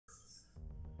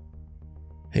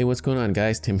Hey, what's going on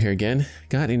guys? Tim here again.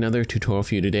 Got another tutorial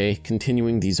for you today,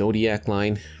 continuing the Zodiac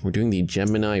line. We're doing the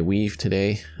Gemini weave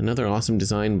today. Another awesome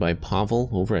design by Pavel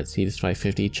over at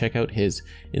Cetus550. Check out his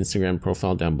Instagram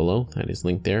profile down below. That is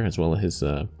linked there, as well as his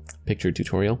picture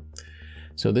tutorial.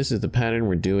 So this is the pattern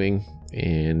we're doing,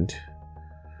 and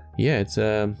yeah, it's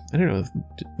I don't know,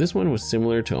 this one was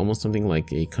similar to almost something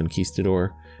like a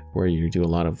conquistador, where you do a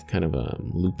lot of kind of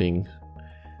looping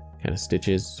kind of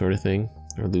stitches sort of thing,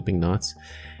 or looping knots.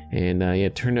 And yeah,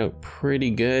 it turned out pretty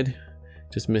good.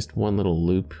 Just missed one little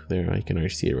loop there. I can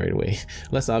already see it right away.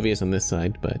 Less obvious on this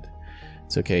side, but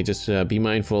it's okay. Just be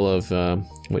mindful of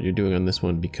what you're doing on this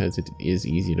one, because it is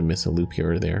easy to miss a loop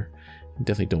here or there. You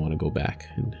definitely don't want to go back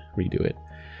and redo it.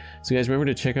 So guys, remember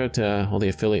to check out all the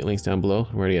affiliate links down below,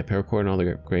 where to get Paracord and all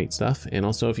the great stuff. And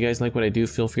also, if you guys like what I do,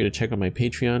 feel free to check out my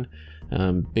Patreon.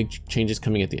 Big changes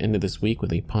coming at the end of this week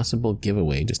with a possible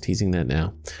giveaway. Just teasing that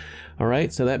now.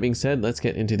 Alright, so that being said, let's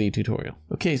get into the tutorial.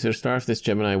 Okay, so to start off this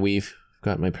Gemini weave, I've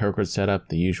got my paracord setup,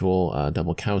 the usual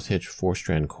double cow's hitch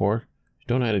 4-strand core. If you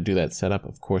don't know how to do that setup,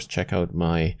 of course, check out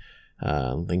my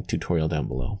link tutorial down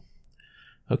below.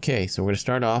 Okay, so we're going to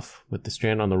start off with the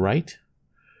strand on the right.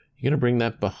 You're going to bring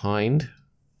that behind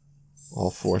all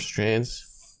 4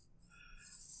 strands,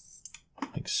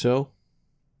 like so.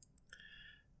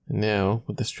 And now,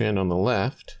 with the strand on the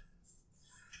left,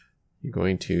 you're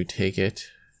going to take it,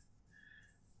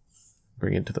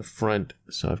 bring it to the front.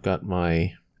 So I've got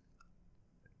my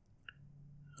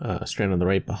strand on the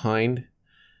right behind.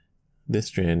 This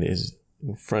strand is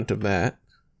in front of that,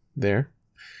 there.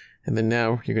 And then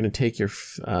now you're going to take your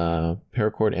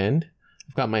paracord end.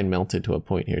 I've got mine melted to a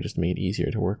point here just to make it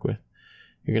easier to work with.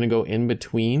 You're going to go in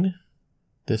between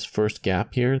this first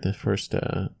gap here, the first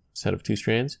set of 2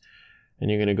 strands, and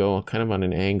you're going to go kind of on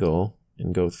an angle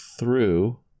and go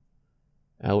through,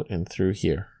 out and through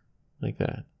here, like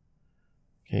that.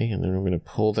 Okay, and then we're going to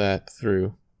pull that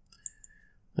through,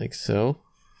 like so.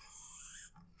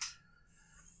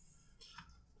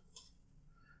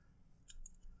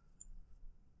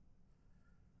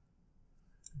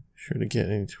 Sure to get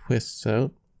any twists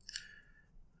out.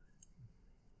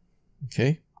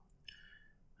 Okay,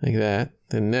 like that.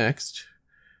 Then next,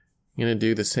 I'm going to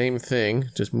do the same thing,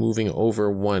 just moving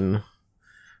over one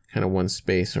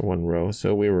space or one row.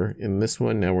 So we were in this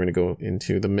one, now we're going to go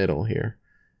into the middle here.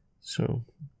 So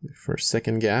for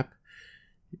second gap,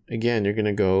 again, you're going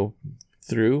to go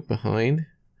through, behind,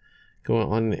 go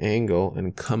on an angle,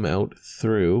 and come out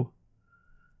through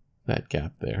that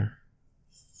gap there,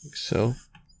 like so.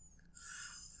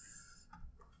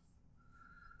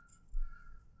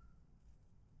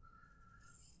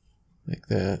 Like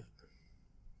that.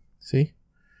 See?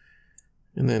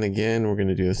 And then again, we're going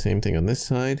to do the same thing on this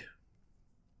side.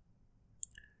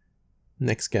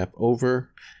 Next gap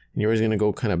over. And you're always going to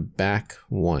go kind of back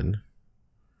one.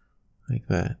 Like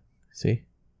that. See?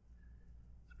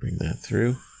 Bring that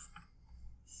through.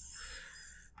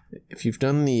 If you've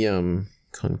done the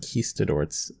conquistador,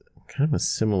 it's kind of a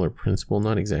similar principle.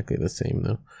 Not exactly the same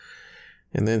though.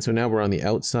 And then, so now we're on the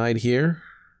outside here.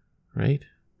 Right?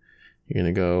 You're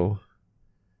going to go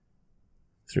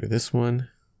through this one.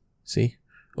 See?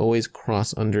 Always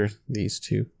cross under these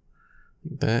two.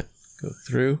 Like that. Go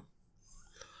through.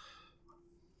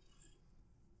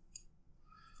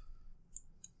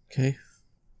 Okay.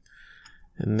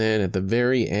 And then at the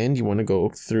very end, you want to go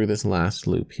through this last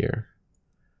loop here.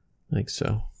 Like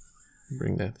so.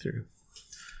 Bring that through.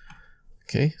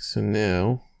 Okay, so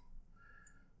now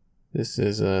this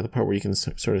is the part where you can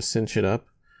sort of cinch it up.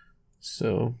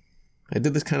 So I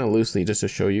did this kind of loosely just to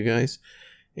show you guys.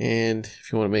 And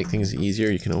if you want to make things easier,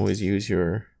 you can always use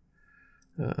your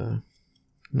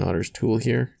knotter's tool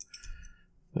here.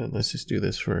 But let's just do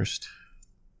this first.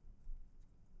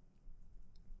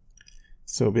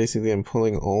 So basically I'm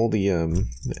pulling all the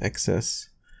excess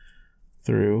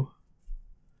through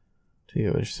to the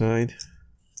other side.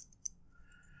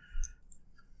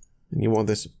 And you want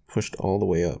this pushed all the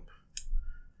way up.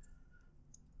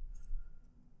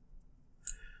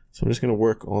 So I'm just going to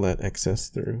work all that excess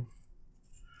through.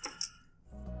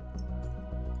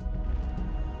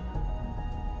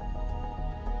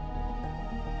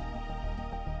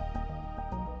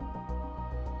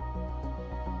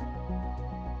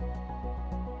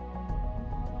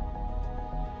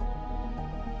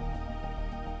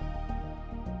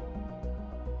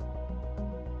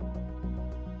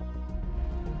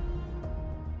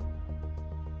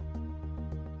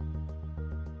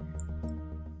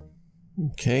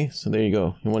 Okay, so there you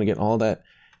go. You want to get all that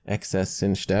excess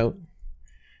cinched out.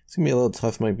 It's going to be a little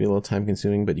tough, might be a little time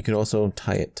consuming, but you could also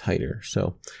tie it tighter.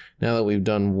 So now that we've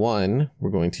done one, we're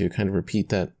going to kind of repeat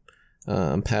that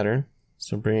pattern.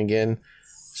 So bring again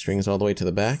strings all the way to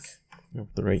the back,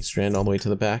 the right strand all the way to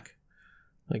the back,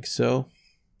 like so.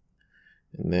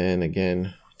 And then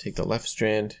again, take the left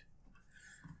strand,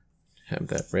 have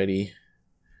that ready.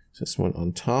 This one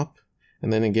on top.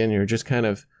 And then again, you're just kind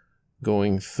of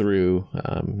going through,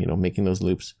 making those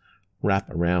loops wrap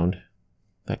around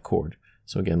that cord.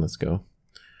 So again, let's go.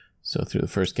 So through the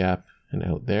first gap and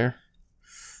out there,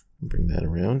 bring that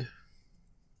around.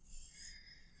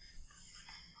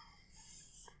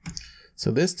 So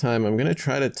this time I'm going to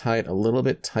try to tie it a little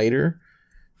bit tighter,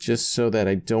 just so that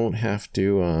I don't have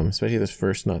to, especially this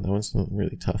first knot, that one's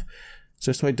really tough,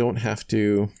 just so I don't have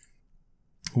to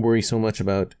worry so much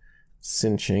about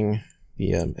cinching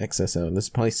the excess out. This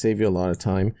will probably save you a lot of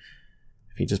time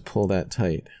if you just pull that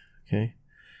tight. Okay,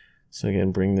 so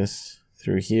again, bring this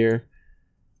through here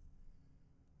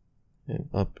and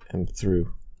up and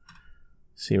through.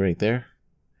 See right there?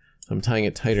 I'm tying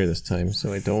it tighter this time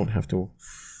so I don't have to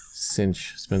spend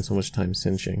so much time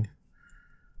cinching.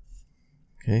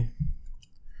 Okay,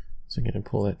 so again,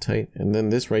 pull that tight, and then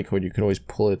this right cord, you can always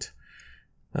pull it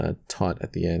taut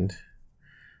at the end.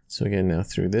 So again, now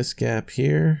through this gap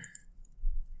here,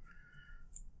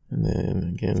 and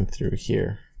then again through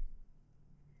here.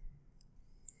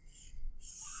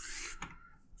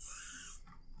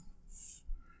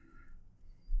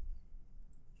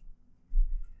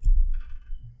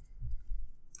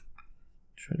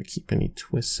 Try to keep any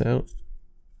twists out.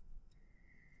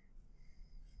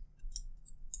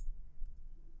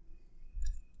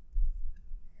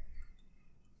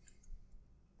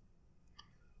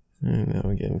 And now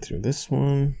we're getting through this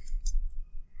one.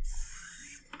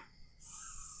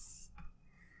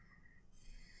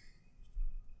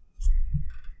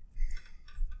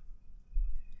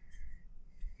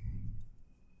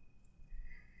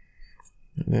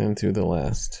 And then through the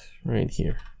last right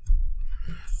here.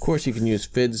 Of course, you can use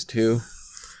fids too.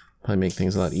 Probably make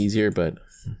things a lot easier, but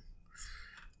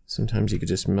sometimes you could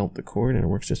just melt the cord and it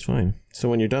works just fine. So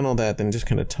when you're done all that, then just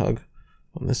kind of tug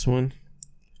on this one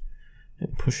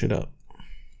and push it up.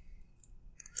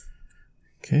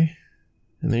 Okay,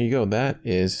 and there you go. That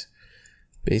is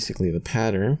basically the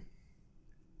pattern.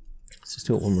 Let's just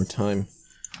do it one more time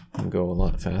and go a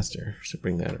lot faster. So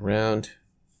bring that around.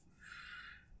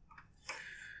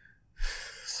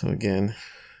 So again,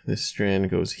 this strand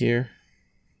goes here.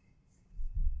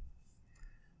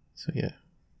 So yeah,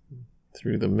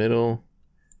 through the middle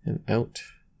and out.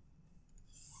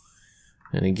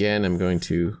 And again, I'm going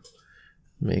to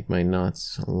make my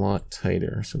knots a lot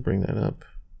tighter. So bring that up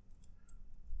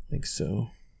like so.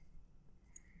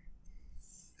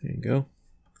 There you go.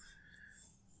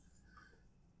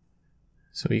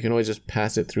 So you can always just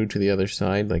pass it through to the other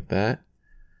side like that,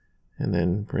 and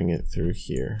then bring it through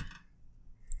here.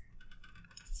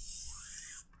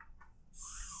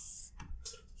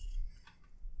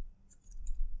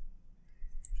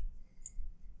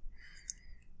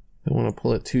 Don't want to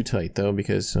pull it too tight though,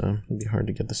 because it'd be hard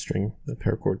to get the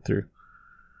paracord through.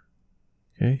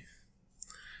 Okay.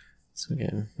 So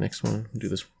again, next one, we'll do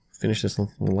this. Finish this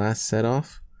last set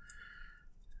off,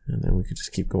 and then we could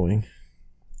just keep going.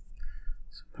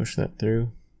 So push that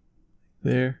through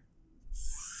there.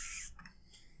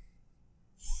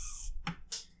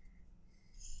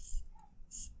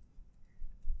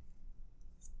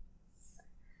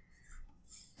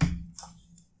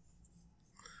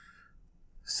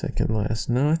 Second last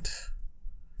knot.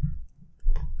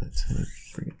 Pull that tight,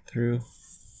 bring it through.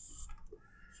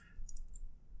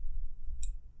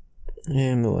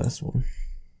 And the last one.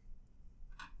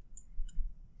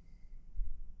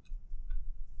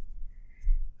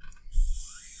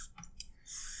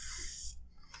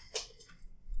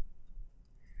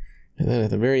 And then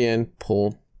at the very end,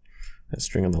 pull that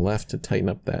string on the left to tighten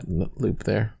up that loop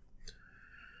there.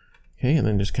 Okay, and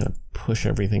then just kind of push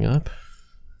everything up,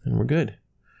 and we're good.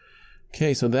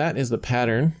 Okay, so that is the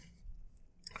pattern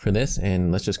for this,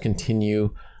 and let's just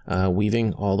continue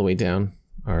weaving all the way down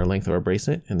our length of our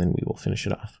bracelet, and then we will finish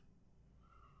it off.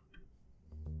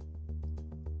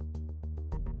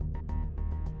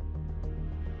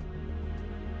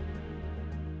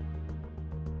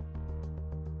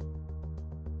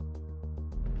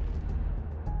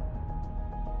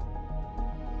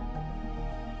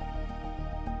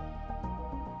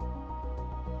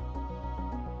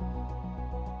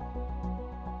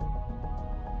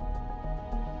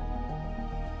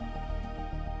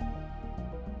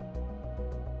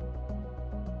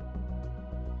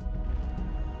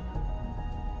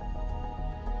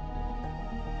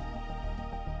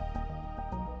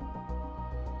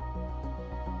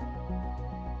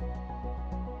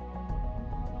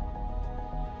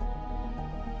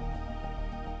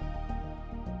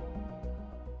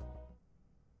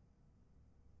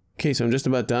 Okay, so I'm just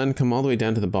about done. Come all the way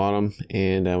down to the bottom,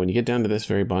 and when you get down to this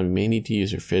very bottom, you may need to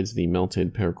use your FIDS. The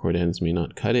melted paracord ends may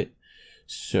not cut it.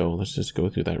 So let's just go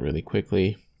through that really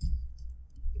quickly.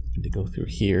 To go through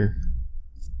here.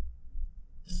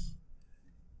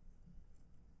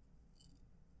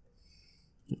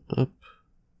 Up.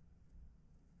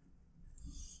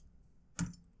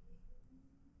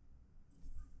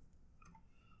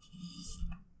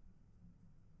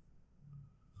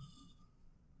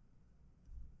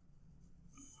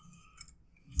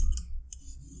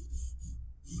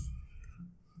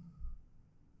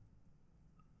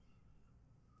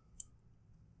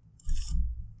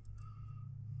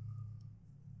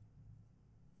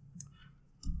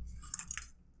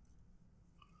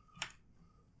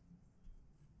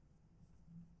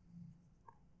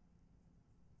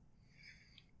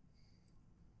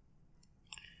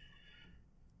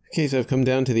 Okay, so I've come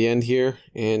down to the end here,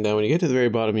 and when you get to the very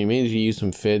bottom, you may need to use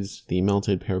some FIDS. The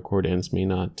melted paracord ends may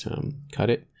not cut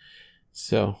it.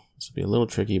 So this will be a little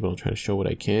tricky, but I'll try to show what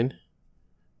I can.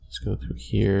 Let's go through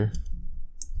here,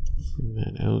 bring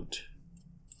that out.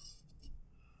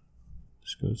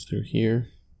 This goes through here.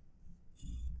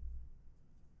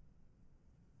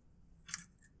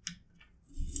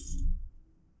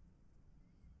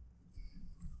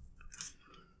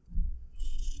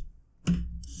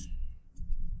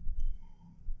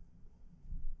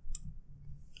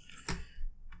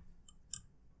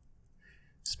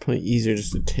 It's probably easier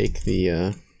just to take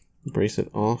the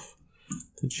bracelet off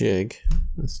the jig.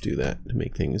 Let's do that to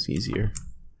make things easier.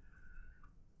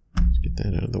 Let's get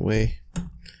that out of the way.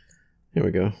 There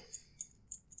we go.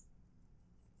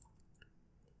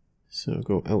 So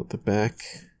go out the back.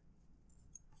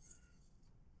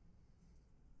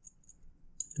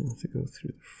 I'll have to go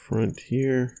through the front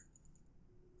here.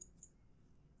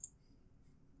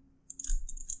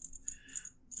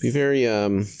 Be very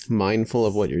mindful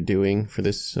of what you're doing for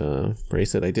this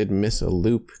bracelet. I did miss a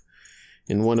loop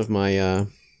in one of my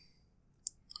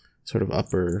sort of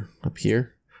up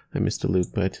here. I missed a loop,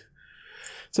 but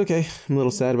it's okay. I'm a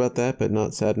little sad about that, but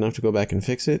not sad enough to go back and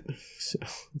fix it, so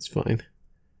it's fine.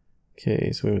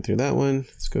 Okay, so we went through that one.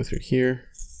 Let's go through here.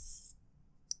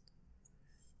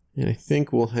 And I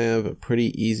think we'll have a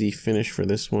pretty easy finish for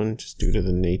this one, just due to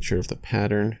the nature of the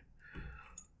pattern.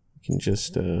 We can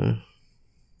just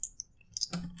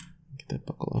get that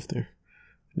buckle off there.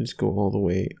 Just go all the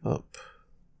way up.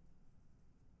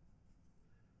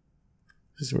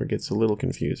 This is where it gets a little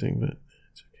confusing, but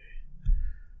it's okay.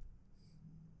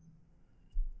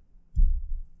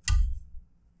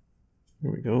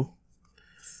 There we go.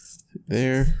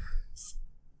 There.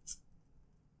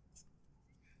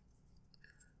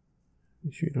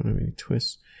 Make sure you don't have any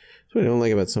twists. That's what I don't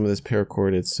like about some of this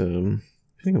paracord. It's depending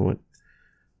on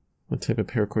what type of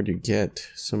paracord you get.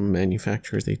 Some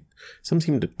manufacturers, some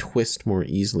seem to twist more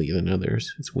easily than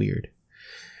others. It's weird.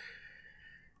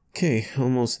 Okay,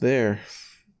 almost there.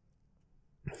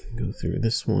 Go through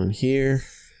this one here.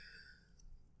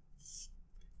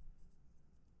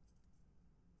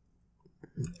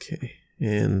 Okay,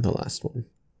 and the last one.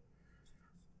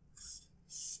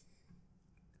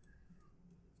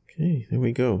 Okay, there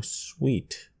we go.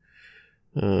 Sweet.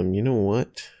 You know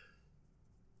what?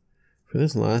 For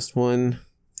this last one,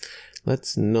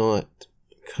 let's not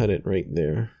cut it right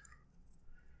there.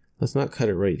 Let's not cut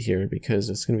it right here because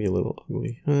it's going to be a little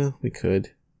ugly. We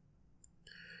could.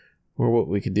 Or what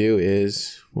we could do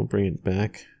is we'll bring it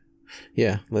back.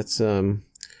 Yeah, let's bring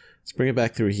it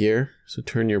back through here. So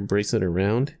turn your bracelet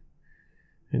around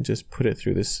and just put it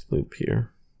through this loop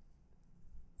here.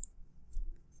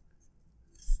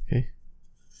 Okay.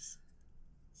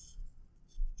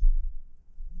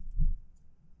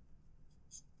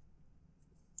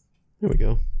 There we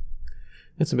go.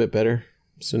 That's a bit better.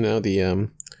 So now the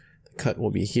cut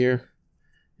will be here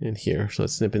and here. So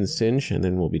let's snip and singe and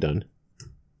then we'll be done.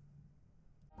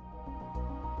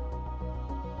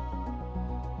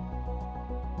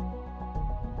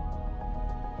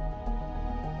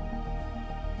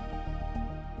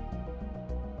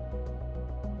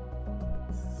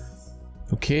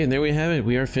 Okay, and there we have it.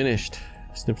 We are finished.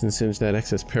 Snipped and singed that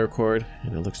excess paracord,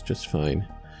 and it looks just fine.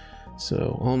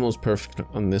 So almost perfect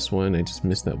on this one. I just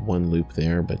missed that one loop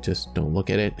there, but just don't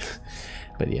look at it.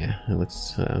 But yeah, it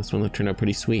looks this one turned out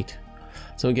pretty sweet.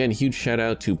 So again, huge shout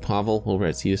out to Pavel over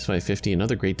at Cetus550.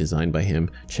 Another great design by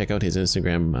him. Check out his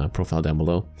Instagram profile down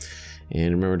below,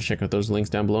 and remember to check out those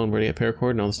links down below and where to get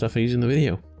paracord and all the stuff I use in the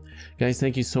video. Guys,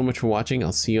 thank you so much for watching.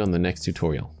 I'll see you on the next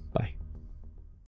tutorial.